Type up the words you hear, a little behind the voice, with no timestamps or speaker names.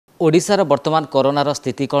ओडिशार वर्तमान कोरोनार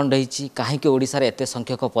स्थिति कौन रही कहीं ओडिशार एत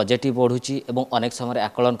संख्यक पॉजिटिव बढ़ुची एवं अनेक समय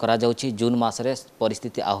आकलन करा जाउची जून मासरे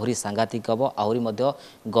परिस्थिति आहुरी सांघातिक हम आहुरी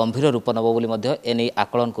गंभीर रूप नब बोली एने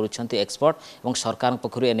आकलन करुछंती एक्सपर्ट एवं सरकार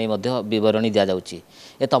पक्षरु एने विवरणी दि जाउची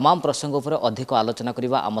ए तमाम प्रसंग उपर अधिक आलोचना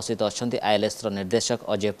करबा आम सहित अच्छा ILS निर्देशक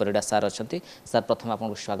अजय परिडा सार अच्छा सार प्रथम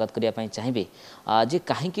आपको स्वागत करने चाहिए जे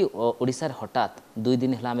कहीं ओडिशार हठात 2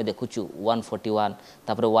 दिन है आम देखुचु 141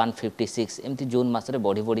 तापर 156 एमती जून मासरे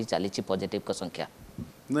बढ़ी बढ़ी चली पॉजिटिव का संख्या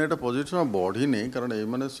ना ये पॉजिटिव बढ़ी नहीं कारण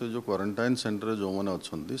ये से जो क्वारंटाइन सेंटर जो मैंने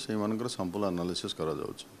अच्छा से मानकर सैंपल एनालिसिस करा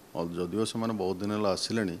जाउछ और जदिव से मैंने बहुत दिन है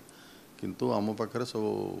आसिले किंतु आम पाखे सब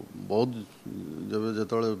बहुत जब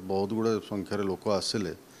जो बहुत गुड़े संख्यार लोक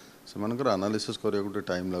आसिले से एनालिसिस करने गोटे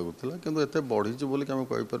टाइम लगुला किंतु एत बढ़ी बोली आम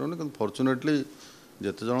कहींपारूनी कि फॉर्चुनेटली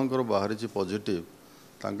जिते जनकर बाहरी पॉजिटिव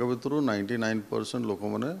तांका भितर 99% लोक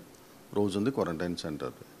मैंने रोचंदी क्वारंटाइन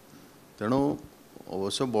सेंटर तेणु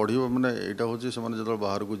अवश्य बढ़ मैंने यहाँ हूँ से जो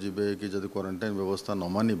बाहर को जीवे कि जब क्वारंटाइन व्यवस्था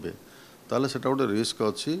न मानवे ताले सेटा गोटे रिस्क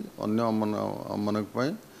अच्छी अन्य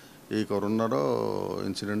ये कोरोनार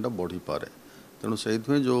इनसीडेंटा बढ़ी पारे तेणु से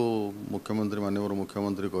जो मुख्यमंत्री माननीय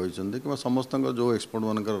मुख्यमंत्री कहते कि समस्त जो एक्सपर्ट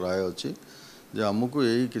मान राय अच्छी जे आमको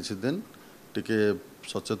यही किसी दिन टिके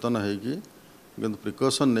सचेतन होगी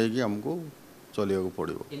प्रिकसन नहीं आमको चलिया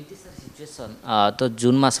पड़ो सिचुएशन तो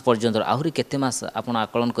जून मास पर्यंत आहरी केते मास आपण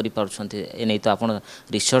आकलन करि पारुछन्ते ए नै तो आपण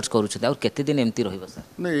रिसर्च करूछन्ते और केते दिन एमती रहइबो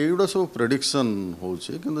सर नै एगुडा सब प्रेडिक्शन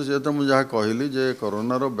होछि किंतु जेता मु जहा कहली जे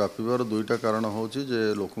कोरोना रो व्यापीबार दुईटा कारण होछि जे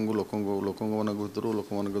लोकंग मानक भितर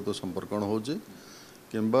लोक मानक तो संपर्क होछि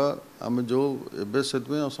किंबा आम जो एबे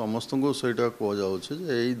सेतमे समस्त को सेटा को जाउछि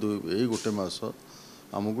जे एई गोटे मास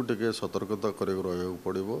आमको टिके सतर्कता करे रहइबो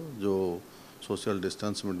पड़िबो जो सोशल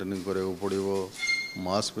डिस्टेंस मेंटेनिंग करा पड़ो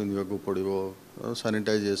मास्क पिंधा पड़ो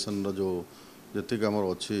सैनिटाइजेशन जो जी आम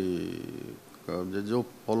अच्छी जो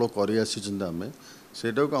फॉलो कर आम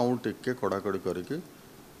से टे कड़ाकड़ी करके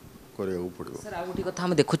पड़ो सर आ गोटे कथा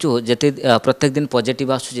हम देखुचु जेते प्रत्येक दिन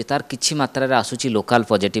पॉजिटिव आसुची तार किछि मात्रा रे आसुची लोकल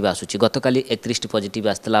पॉजिटिव आसुची गतकाली 31 पॉजिटिव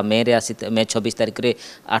आसतला मे रे आसी मे 26 तारिख रे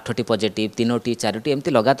 8टी पॉजिटिव 3टी 4टी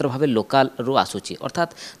एमती लगातार भाव लोकल रु आसुची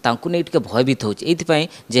अर्थात तांकु नै टिके भयभीत होची एथि पई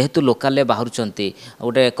जेहेतु लोकल ले बाहरुचंती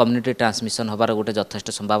गोटे कम्युनिटी ट्रांसमिशन होबार गोटे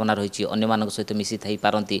यथेष्ट संभावना रहिची अन्य मानक सहित मिसी थाई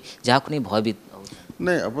पारंती जाहाकु नै भयभीत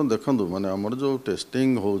नै अपन देखंदु माने हमर जो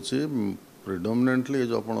टेस्टिंग होची प्रिडोमिनेटली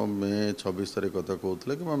जो आप मे 26 तारीख कथा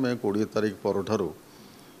कहते कि मे 20 तारीख पर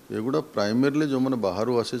एगुड़ा प्राइमरली जो मैंने बाहर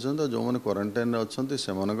आसी जो मैंने क्वारंटाइन अच्छा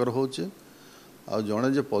से जड़े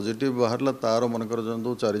जो पॉजिटिव बाहर तार मनकर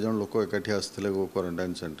जो 4 जन लोक एकाठी आसते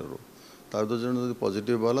क्वारंटाइन सेंटर तार तो जन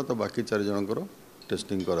पॉजिटिव बाहर तो बाकी 4 जनकर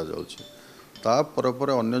टेस्टिंग करा पर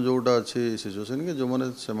अन्य जोटा अच्छी सिचुएसन कि जो मैंने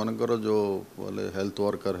से जो बोले हेल्थ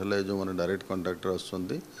वर्कर है जो मैंने डायरेक्ट कंट्राक्टर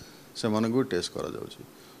आसमान भी टेस्ट करा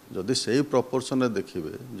जदि से प्रपोर्शन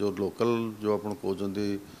देखिए जो लोकल जो आप कहते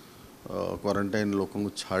क्वारंटाइन लोक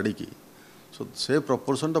छाड़ी सो से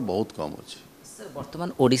प्रपोर्शन बहुत कम अच्छी सर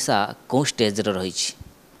वर्तमान ओडिशा कौ स्टेज रे रही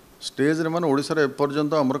स्टेज रे माने ओडिशा रे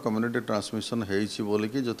एपर्यंत हमर कम्युनिटी ट्रांसमिशन होईची बोली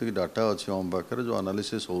कि जति डाटा अच्छी हम पाखे जो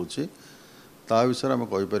एनालिसिस होची ता विषय में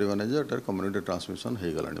कहि परिबा नै जे एटर कम्युनिटी ट्रांसमिशन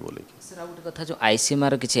हो गलानी बोली कि सर आ गोटे कथा जो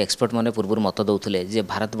आईसीएमआर किसी एक्सपर्ट माने पूर्व मत दउथले जे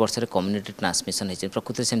भारत वर्ष रे कम्युनिटी ट्रांसमिशन होईची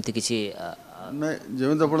प्रकृति सेमति किसी ना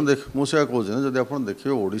जमी आप देख मुझे कहूँ जब आप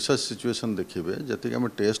देखिए ओडिशा सिचुएशन देखिए जी आम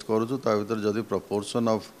टेस्ट करूँ ता भर जदि प्रपोर्शन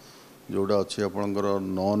ऑफ जोड़ा अच्छी आपणकर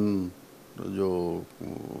नॉन जो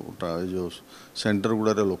सेंटर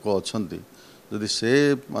गुड़ारे लोक अच्छा जदि से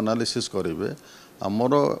एनालिसिस करेंगे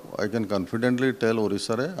आमर I can confidently tell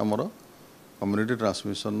Odisha रे आमर कम्युनिटी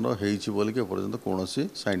ट्रांसमिशन बोलिक एपर्यंत कौन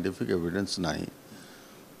साइंटिफिक एविडेंस नहीं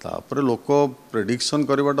तापर लोक प्रेडिक्शन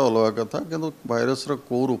करवाटा अलग कथा किंतु भाइरस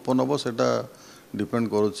को रूप नब से डिपेंड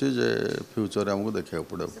करुच्ची जे फ्यूचर आमको देखा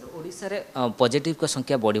पड़े ओडिशा रे पॉजिटिव का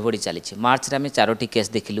संख्या बढ़ी बढ़ी चली मार्च रे आम 4टी केस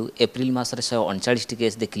देखिलु एप्रिल मासरे 139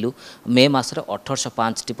 केस देखिलु मे मासरे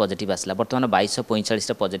 1805 टी पॉजिटिव आसला बर्तमान 2245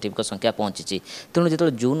 रे पॉजिटिव का संख्या पहुंची तेणु जो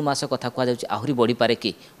जून मास कथा कह आहरी बढ़ी पारे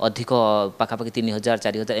कि अधिक पाखापाखि 3000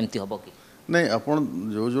 4000 एमती हम कि नहीं आपन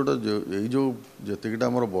जोटा जो जीटा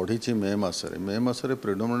आम बढ़ी मे मसरे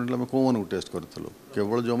प्रिडोमिनेटली आम कौन टेस्ट करूँ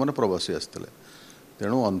केवल जो मैंने प्रवासी आसते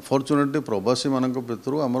तेणु अनफॉर्चुनेटली प्रवासी मान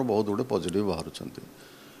भितर आम बहुत गुड़े पॉजिटिव बाहर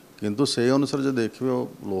किंतु से अनुसार जो देखिए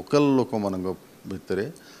लोकल लोक मान भितर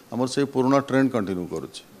आमर से पुराना ट्रेंड कंटिन्यू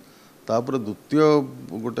करुच्ची द्वितीय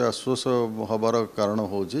गोटे आश्वास हबार कारण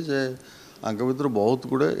हूँ जे आंक भितर बहुत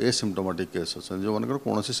गुड़े एसिम्टोमेटिक केस अच्छा जो मान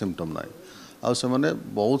कौन सिम्टम ना आ से माने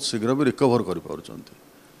बहुत शीघ्र भी रिकवर कर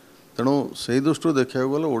तेणु से दृष्टि देखा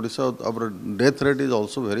गले Odisha death rate is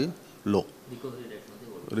also very low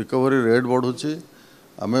recovery rate बढ़ुची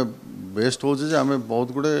आम बेस्ट हो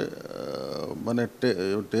बहुत गुड़े माने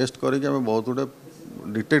टेस्ट करके बहुत गुड़े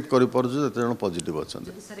डिटेक्ट कर पॉजिटिव अच्छा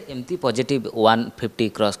सर एमती पॉजिटिव 150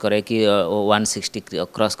 क्रॉस करे कि 160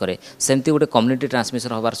 क्रॉस करे सेमती गोटे कम्युनिटी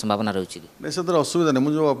ट्रांसमिशन होबार संभावना रही कि नहीं से असुविधा नहीं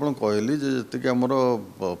मुझे आपको कहली जी आमर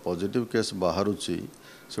पॉजिटिव केस बाहर से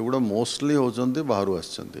गुड़ा मोस्टली होती बाहर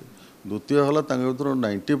आसछंती द्वितीय है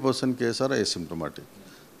 90% केस आर एसिम्टोमेटिक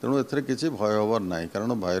तेणु एथरे किसी भय हबार ना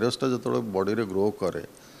कारण भाइरसटा जो बॉडी रे ग्रो करे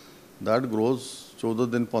दैट ग्रोज 14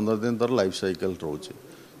 दिन 15 दिन तार लाइफ साइकिल रोचे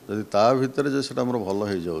जदि ता भितर जे सेटा हमर भल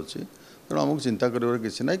हो जाउची तेणु आमको चिंता करिवार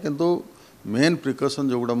किसी ना किंतु मेन प्रिकसन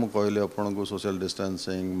जो गुड़ा मुझे कहली आपन को सोशल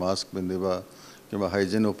डिस्टेंसिंग मास्क पिंधिबा कि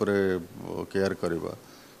हाइजीन उपरे केयर करवा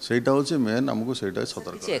सेटा हूँ मेन आमको सेटा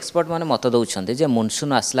सतर्क एक्सपर्ट माने मत दौरान जे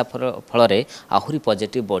मनसून आसला फल आहरी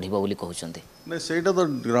पॉजिटिव बढ़िबो बोली कहउछन्ते नहीं सेटा तो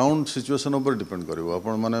ग्राउंड सिचुएशन उपर डिपेंड करिवो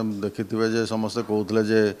आपण माने देखिथिबे जे समस्त कहउतले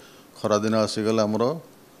जे खरा दिन आसीगले हमर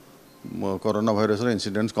कोरोना भाइरस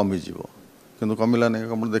इनसीडेंट्स कमी जीवो किंतु कमिला नहीं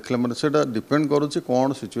आप देखले मैंने से डिपेंड करुच्ची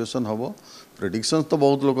कौन सिचुएशन हम प्रेडिक्शन तो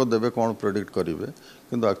बहुत लोग देवे कौन प्रेडिक्ट करेंगे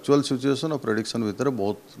किंतु एक्चुअल सिचुएशन और प्रेडिक्शन भितर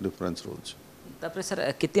बहुत डिफरेंस रोचे तापर सर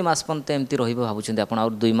केते मास पर्यंत एमती रहिबो भाबुछन्ते आपण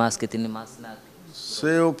और 2 मास के 3 मास ना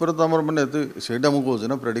से ऊपर तो हमर माने सेटा मु कहूँ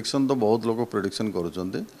ना प्रेडिक्शन तो बहुत लोग प्रेडिक्शन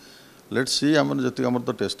करुछन्ते लेट्स सी हमर जति हमर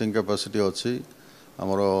तो टेस्टिंग कैपेसिटी अच्छी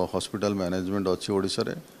हमर हॉस्पिटल मैनेजमेंट अच्छी ओडिसा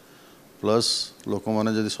रे प्लस लोक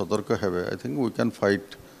माने जदि सतर्क हेबे I think we can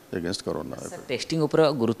fight against corona testing उपर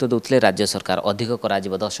गुरुत्व दौले राज्य सरकार अधिक करा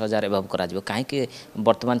 10,000 एवं करा कहीं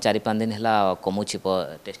बर्तमान 4-5 दिन है कमुची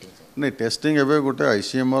टेस्टिंग नहीं टेस्टिंग एवं गोटे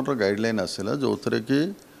आईसीएमआर गाइडलाइन आसला जो थे कि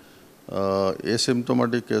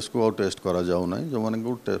एसिम्टोमेटिक केस को टेस्ट करा जाऊ ना जो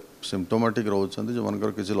माने सिम्टोमेटिक रोचंती जो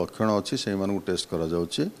मानकर किसी लक्षण अच्छी से टेस्ट करा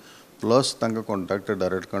जाउची प्लस तांका कांटेक्ट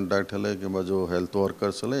डायरेक्ट कांटेक्ट हेले कि जो हेल्थ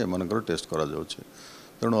वर्कर्स हेले एमानकर टेस्ट करा जाउची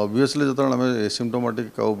तेणु ऑब्वियसली जो आम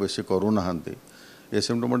एसिम्टोमेटिक आउ बेसी करूना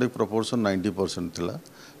एसिम्टोमेटिक प्रपोर्शन 90% थिला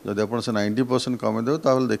जदि आप 90% कमेदेवे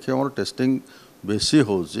ताहले देखिए आम टेस्टिंग बेसी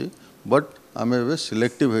होउची बट आम ए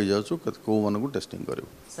सिलेक्टिव हो जाऊँ कौ मानक टेस्टिंग करूँ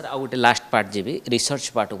सर आ गोटे लास्ट पार्ट जी रिसर्च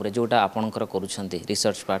पार्ट उपर जोटा आपणकर करुँच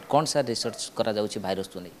रिसर्च पार्ट कौन सा रिसर्च करा जाउची भाइरस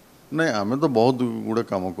तो नहीं नहीं आम तो बहुत गुड़े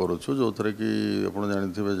कम करुँ जो थे कि आप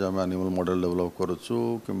जानते आम एनिमल मॉडल डेवलप करुँ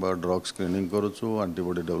कि ड्रग स्क्रीनिंग करुँ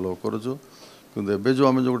एंटीबॉडी डेवलप करुँ किंतु एबे जो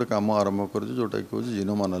आम जो गोटे कम आरंभ कर जोटा कि हूँ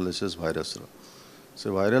जीनोम एनालिसिस भाइरस से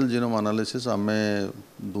वायरल जीनोम एनालिसिस आम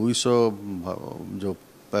 200 जो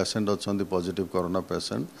पेशेंट अच्छा positive corona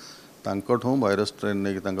patient तांकठू virus strain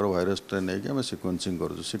नहीं भाइरस स्ट्रेन नहीं आम सिक्वेंसिंग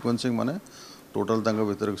करुँ सिक्वेंसिंग माने टोटाल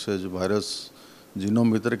भीतर से जो भाइरस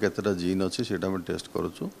जीनोम भितर केतेटा जीन अच्छी से टेस्ट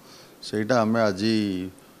करुँ सेटा आम आज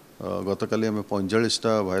गतकाली आम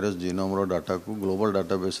 45टा भाइरस जीनोम डाटा को ग्लोबल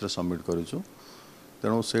डाटाबेस रे सबमिट करूँ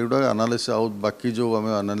तेणु से एनालिसिस आउ बाकी जो आम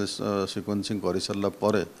एनालिस सिक्वेंसिंग कर सारा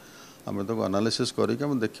पर आम तो एनालिसिस करके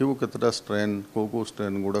देखू केतेटा स्ट्रेन को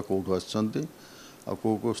स्ट्रेन गुड़ा कौटू आसछंती आ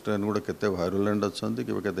को स्ट्रेन गुड़ा केते वायरुलेंट अच्छा कि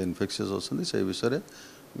केते इन्फेक्शियस अच्छा से विषय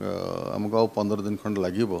आमको आउ 15 दिन खंड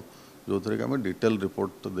लगे जो थे कि आम डिटेल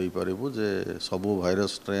रिपोर्ट दे पारू जे सबू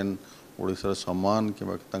भाइरस स्ट्रेन ओडिशा सामान कि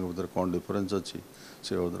भीतर कौन डिफरेंस अच्छी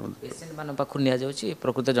से पेशेंट मान पाखु निया जाउची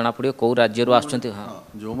प्रकृत जना पड़ियो को राज्य रो आछंती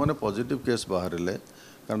हां जो माने पॉजिटिव केस बाहरले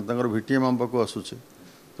कारण तांकर वीटीएम आम पाखु आसुची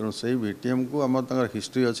तेणु से वीटीएम को आम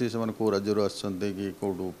हिस्ट्री अच्छी से कौ राज्य आसछंती कि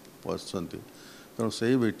कौटू आसछंती तेणु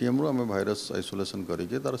से वीटीएम रू आम भाइरस आइसोलेशन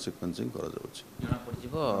करके तार सिक्वेंसिंग करा जाउची जना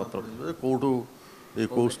पड़िबो कौटू ए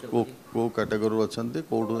को कैटेगरी अच्छा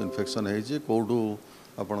कौटू इन्फेक्शन होती कौटू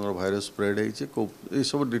आपंकर भाइरस स्प्रेड होती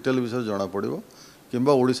सब डिटेल विषय जना पड़ो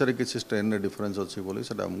किंबा ओडिशा रे किसी स्ट्रेन रे डिफरेंस अच्छी बोली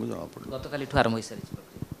से आमको जना पड़ो गतकाली आरंभ हो सारी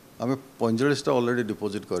आम 45टा ऑलरेडी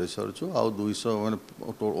डिपोजिट कर सारी आउ 200 माने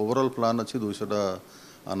ओवरऑल प्लान अच्छी 200टा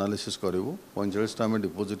एनालिसिस करूँ 45टा आम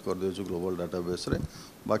डिपोजिट कर देचु ग्लोबल डाटाबेस रे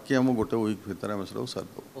बाकी आम गोटे वीक भितर आम सब सार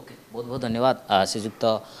ओके बहुत बहुत धन्यवाद श्रीजुक्त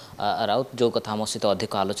राउत जो कथा आम सहित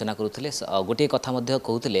अधिक आलोचना करुले गोटे कथा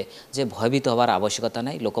कहते जे भयभीत हबार आवश्यकता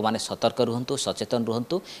ना लोक मैंने सतर्क रुहतु सचेतन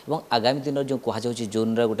रुहतु और आगामी दिन जो कहु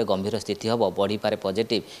जून रे गोटे गंभीर स्थिति हम बढ़ी पारे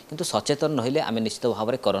पॉजिटिव किंतु सचेतन रहिले आम निश्चित भाव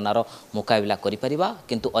में कोरोनार मुकाबला करिपरिबा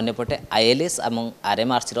किंतु अन्यपटे ILS और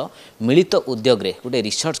RMRC मिलित उद्योग रे गोटे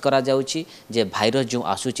रिसर्च करा जाउची जे भाइरस जो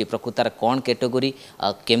आसूची प्रकृतार कौन कैटेगोरी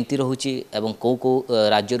केमती रोची एवं कौ कौ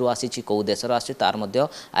राज्य आसी कौ देश आसी तार मध्य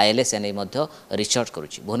ILS एने research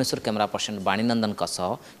करुच्ची Bhubaneswar camera person बाणीनंदन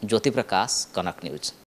Jyoti Prakash कनक न्यूज।